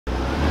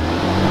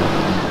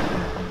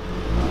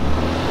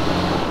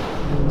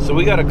So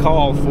we got a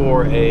call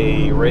for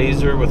a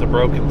RZR with a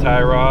broken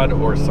tie rod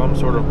or some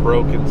sort of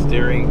broken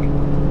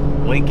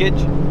steering linkage.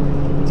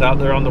 It's out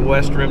there on the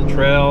West Rim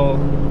Trail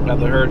at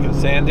the Hurricane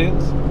Sand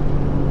Dunes.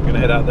 We're gonna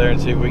head out there and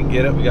see if we can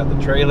get it. We got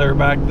the trailer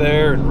back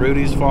there and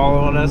Rudy's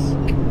following us.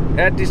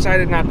 Ed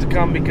decided not to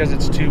come because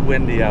it's too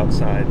windy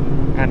outside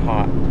and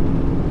hot.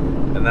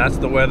 And that's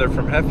the weather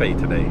from Hefe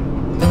today.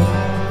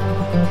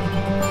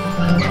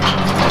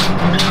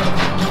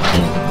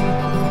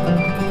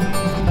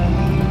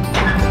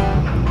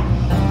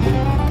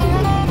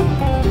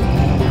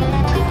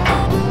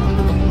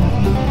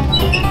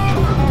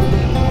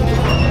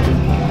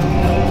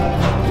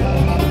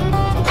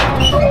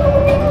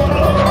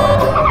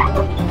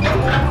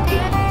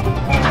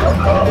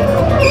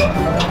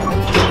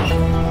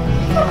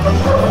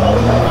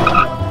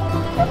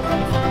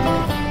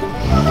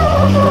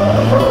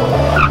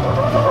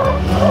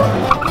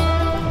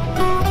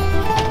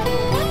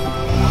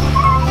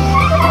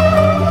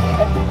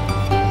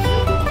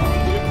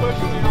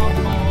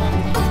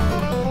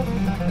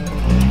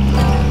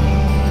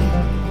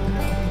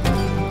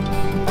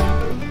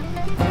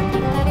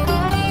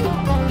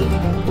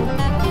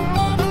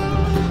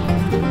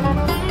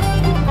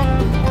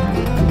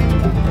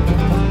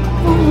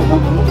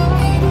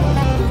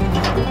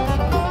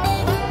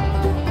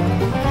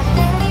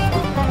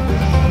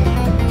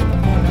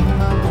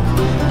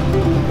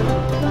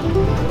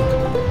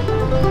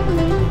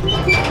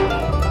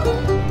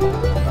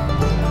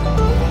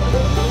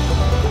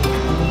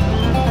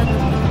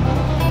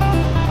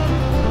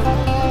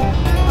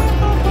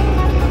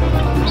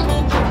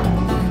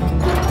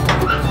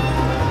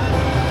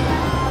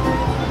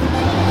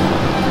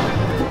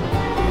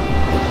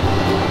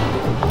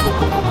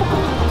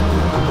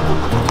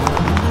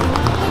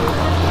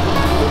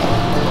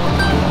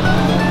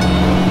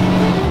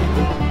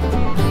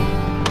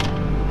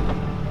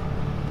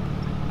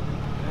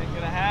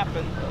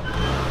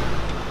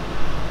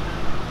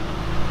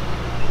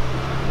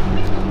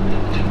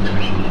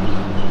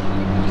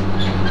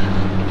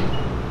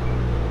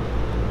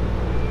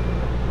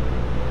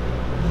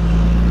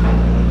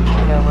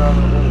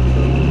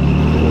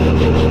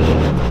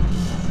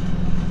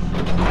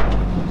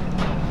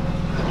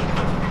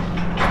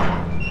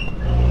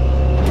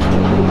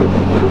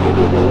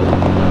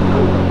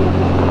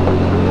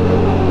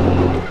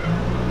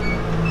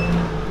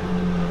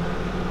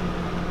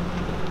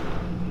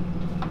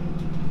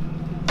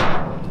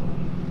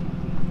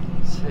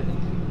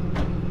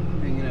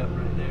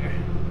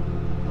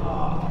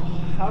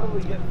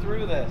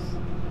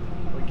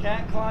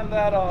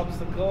 That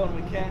obstacle and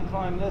we can't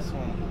climb this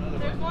one.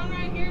 There's one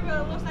right here,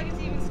 but it looks like it's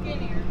even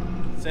skinnier.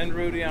 Send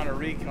Rudy on a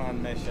recon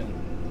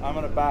mission. I'm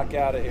gonna back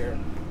out of here.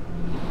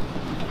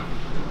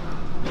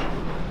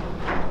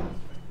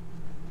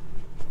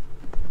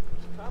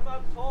 Come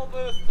up toll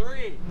booth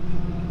 3.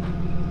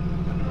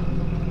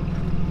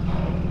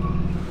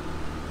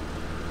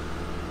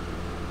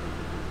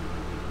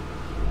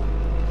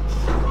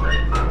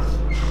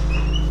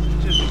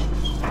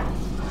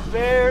 Just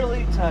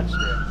barely touched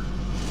it.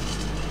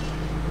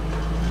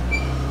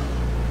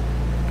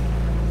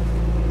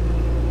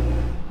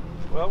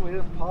 Well, we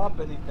didn't pop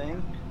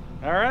anything.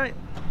 All right,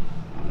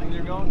 things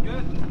are going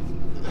good.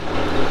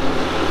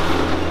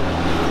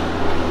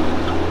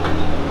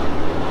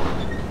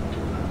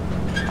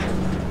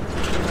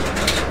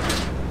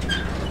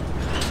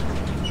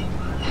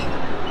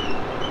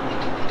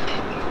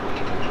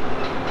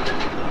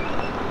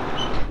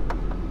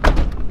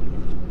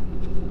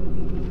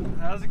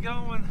 How's it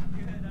going?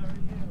 Good, how are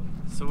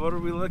you? So what are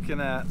we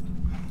looking at?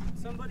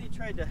 Somebody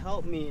tried to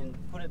help me and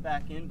put it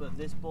back in, but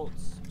this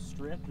bolt's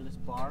stripped, or this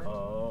bar.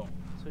 Oh.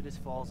 So it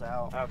just falls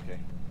out. Okay.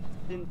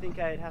 Didn't think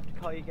I'd have to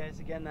call you guys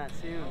again that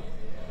soon.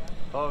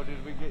 Oh,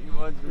 did we get you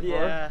ones before?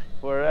 Yeah.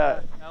 Where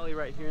at? Alley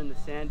right here in the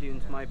sand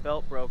dunes. My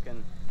belt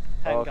broken.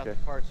 Hadn't got the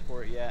parts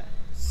for it yet.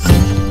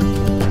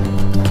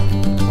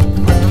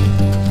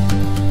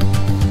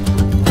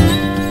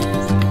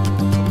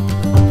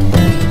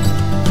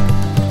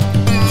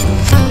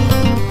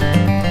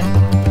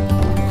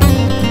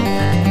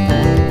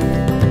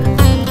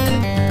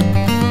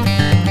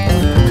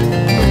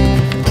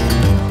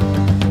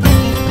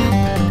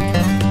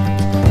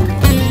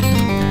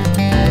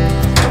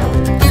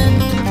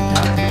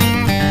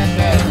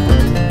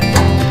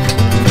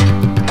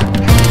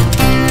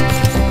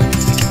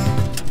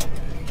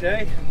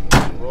 Okay,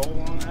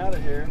 roll on out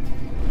of here.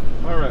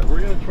 All right,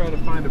 we're gonna try to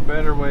find a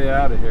better way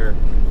out of here.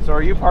 So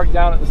are you parked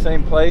down at the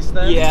same place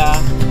then?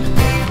 Yeah.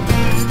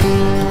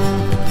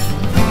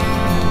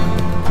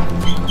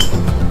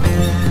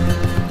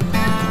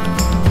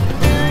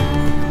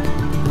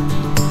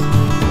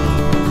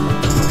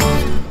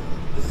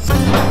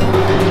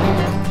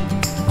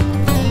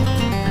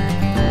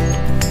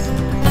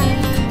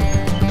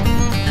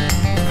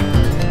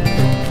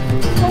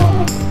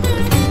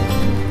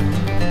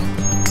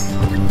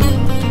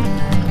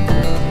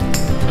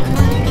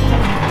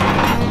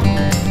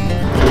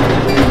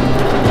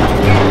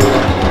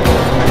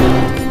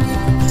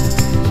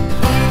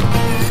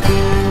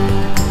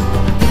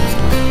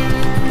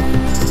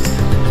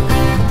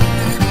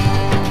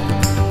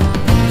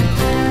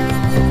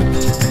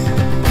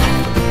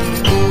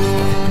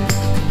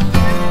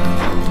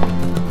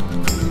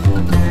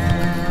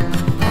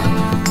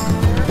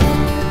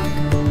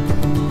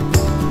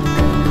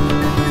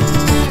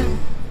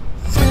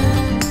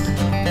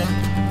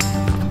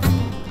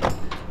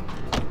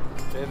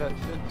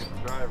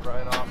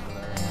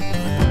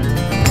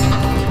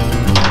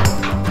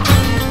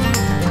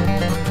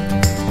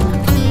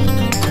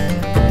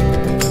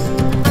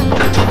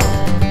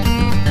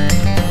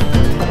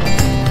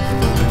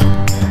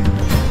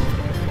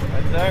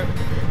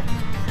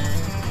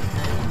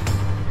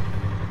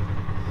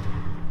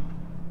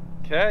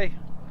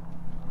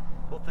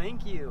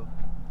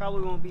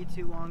 Probably won't be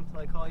too long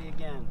till I call you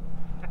again.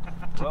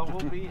 Well,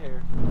 we'll be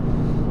here.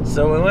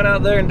 So we went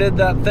out there and did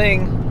that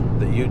thing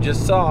that you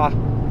just saw.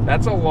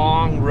 That's a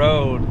long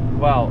road.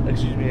 Well,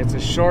 excuse me, it's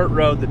a short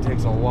road that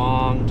takes a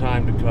long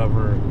time to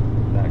cover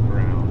that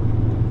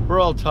ground. We're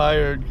all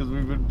tired because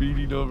we've been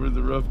beating over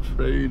the rough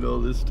terrain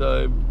all this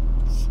time.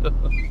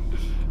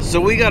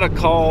 So we got a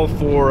call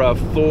for a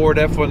Ford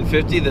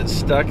F-150 that's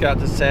stuck out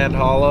to Sand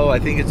Hollow. I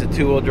think it's a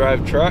 2-wheel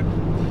drive truck.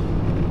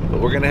 But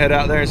we're gonna head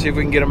out there and see if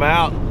we can get them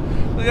out.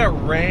 We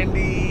got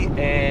Randy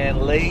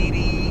and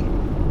Lady.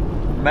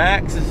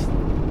 Max is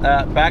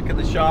back at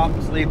the shop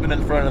sleeping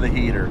in front of the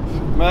heater.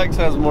 Max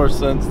has more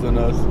sense than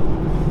us.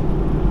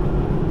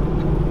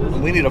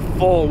 We need a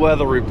full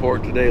weather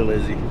report today,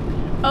 Lizzie.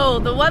 Oh,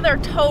 the weather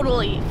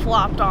totally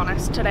flopped on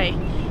us today.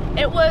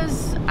 It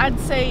was, I'd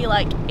say,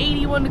 like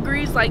 81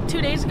 degrees like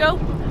 2 days ago.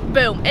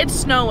 Boom, it's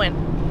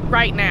snowing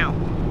right now.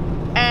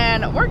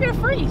 And we're gonna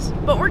freeze,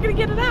 but we're gonna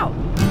get it out.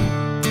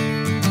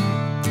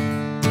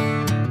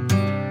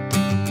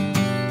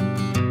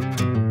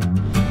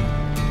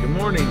 Good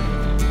morning.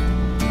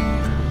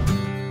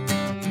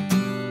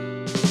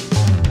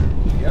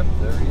 Yep,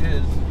 there he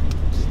is.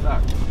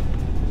 Stuck.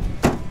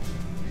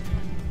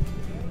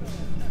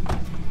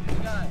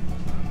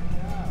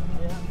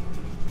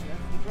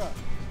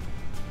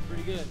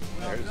 Pretty good.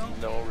 There's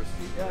no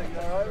receipt. Yeah, you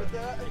alright with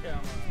that? Yeah.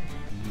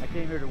 I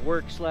came here to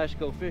work /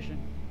 go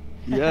fishing.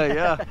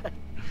 Yeah.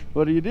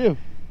 What do you do?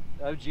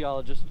 I'm a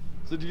geologist.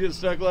 So did you get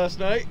stuck last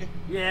night?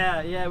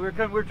 Yeah. We were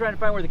trying to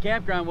find where the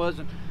campground was,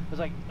 and I was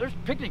like, "There's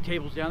picnic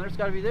tables down there. It's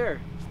got to be there."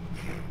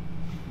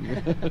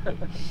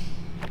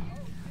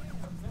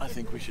 I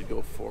think we should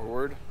go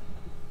forward.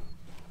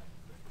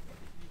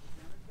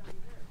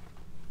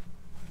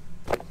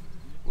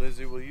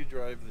 Lizzie, will you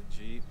drive the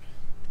Jeep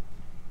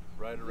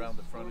right around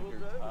the front of your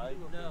tie?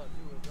 No,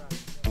 2-wheel drive.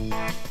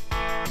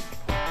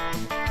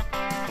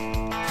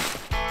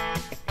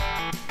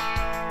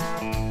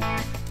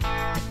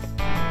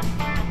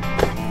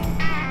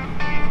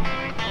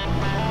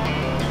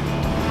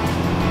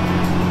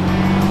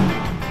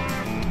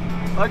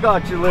 I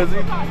got you, Lizzie.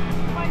 Oh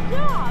my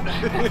God.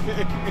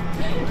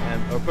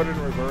 And or put it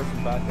in reverse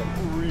and back up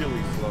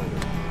really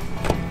slowly.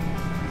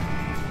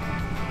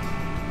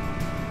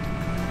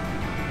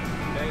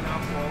 Okay, now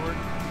forward.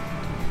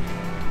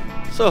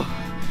 So,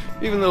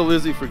 even though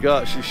Lizzie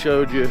forgot, she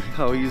showed you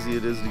how easy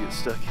it is to get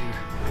stuck here.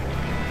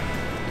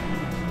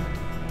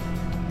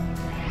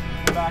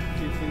 Back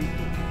 2 feet.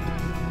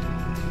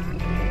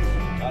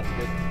 That's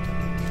good.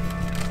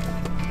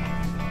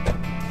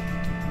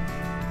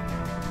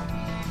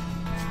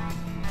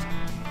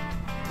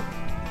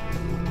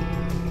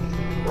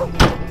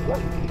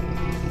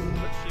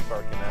 What's she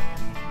barking at?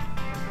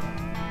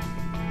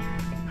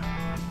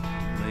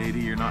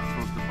 Lady, you're not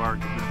supposed to bark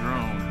at the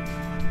drone.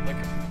 Look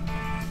at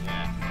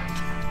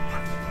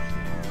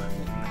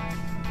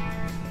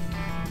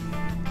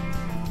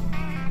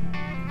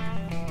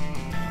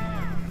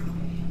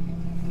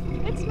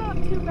It's not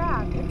too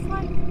bad. It's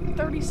like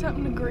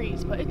 30-something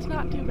degrees, but it's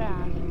not too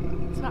bad.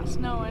 It's not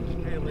snowing.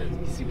 Hey, Liz.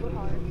 It's super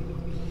hard.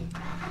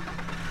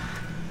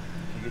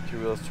 You get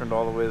your wheels turned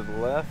all the way to the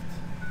left.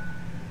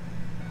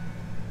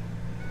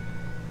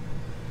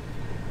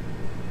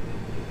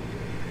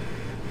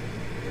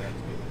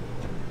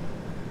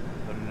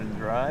 Put it in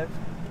drive.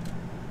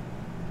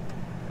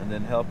 And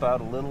then help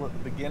out a little at the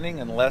beginning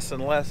and less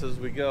as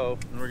we go.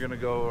 And we're going to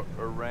go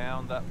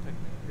around that picnic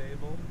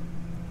table.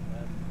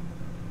 And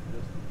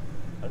just,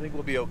 I think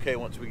we'll be okay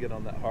once we get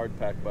on that hard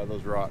pack by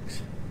those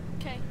rocks.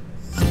 Okay.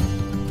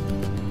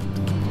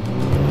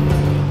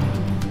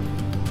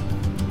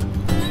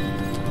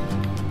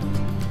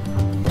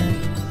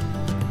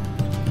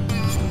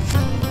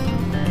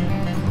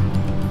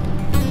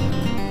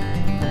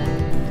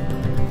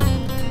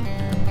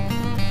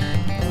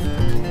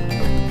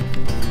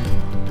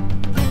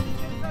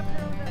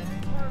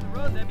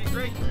 That'd be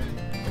great.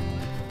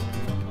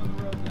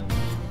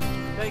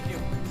 Thank you.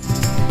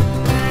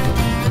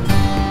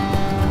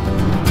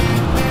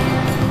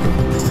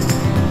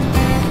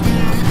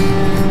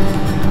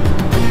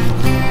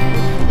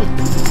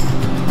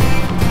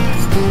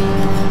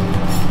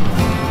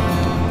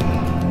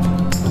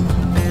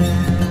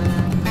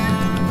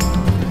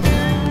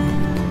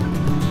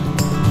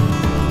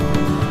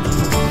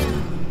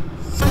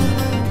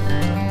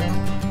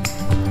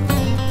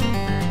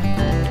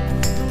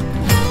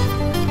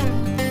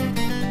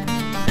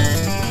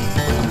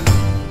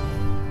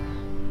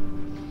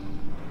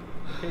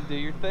 Okay, do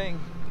your thing.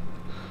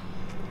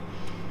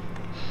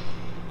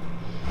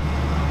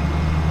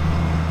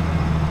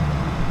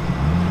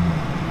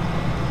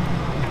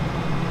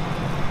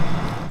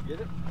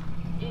 Get it?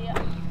 Yeah.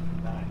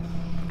 Nice.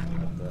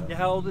 Yeah,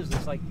 how old is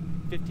this? Like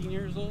 15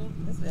 years old?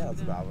 Yeah,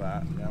 it's about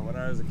that. Yeah, when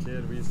I was a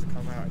kid, we used to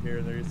come out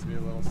here. There used to be a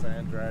little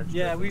sand drag.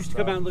 Yeah, we used to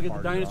come out and look at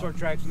the dinosaur tracks.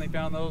 tracks when they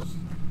found those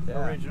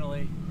Yeah.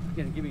 originally.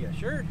 You gonna give me a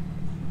shirt?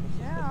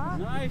 Yeah.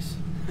 Nice.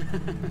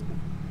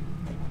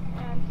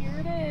 And here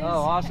it is. Oh,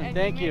 awesome. And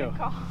Thank made you. a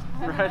call.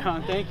 Right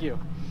on. Thank you.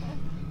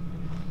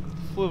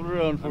 Flip it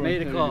around for I me,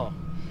 made a Katie. call.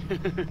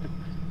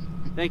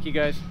 Thank you,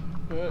 guys.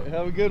 All right,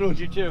 have a good one.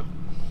 You too.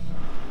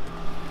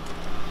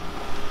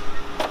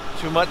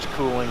 Too much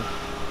cooling.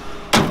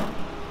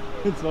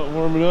 It's not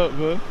warming up,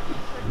 bud.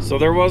 So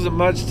there wasn't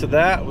much to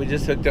that. We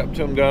just hooked up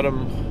to him, got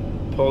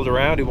him pulled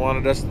around. He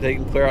wanted us to take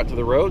him clear out to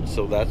the road,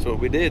 so that's what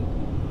we did.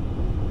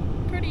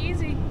 Pretty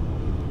easy.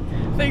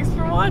 Thanks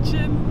for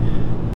watching.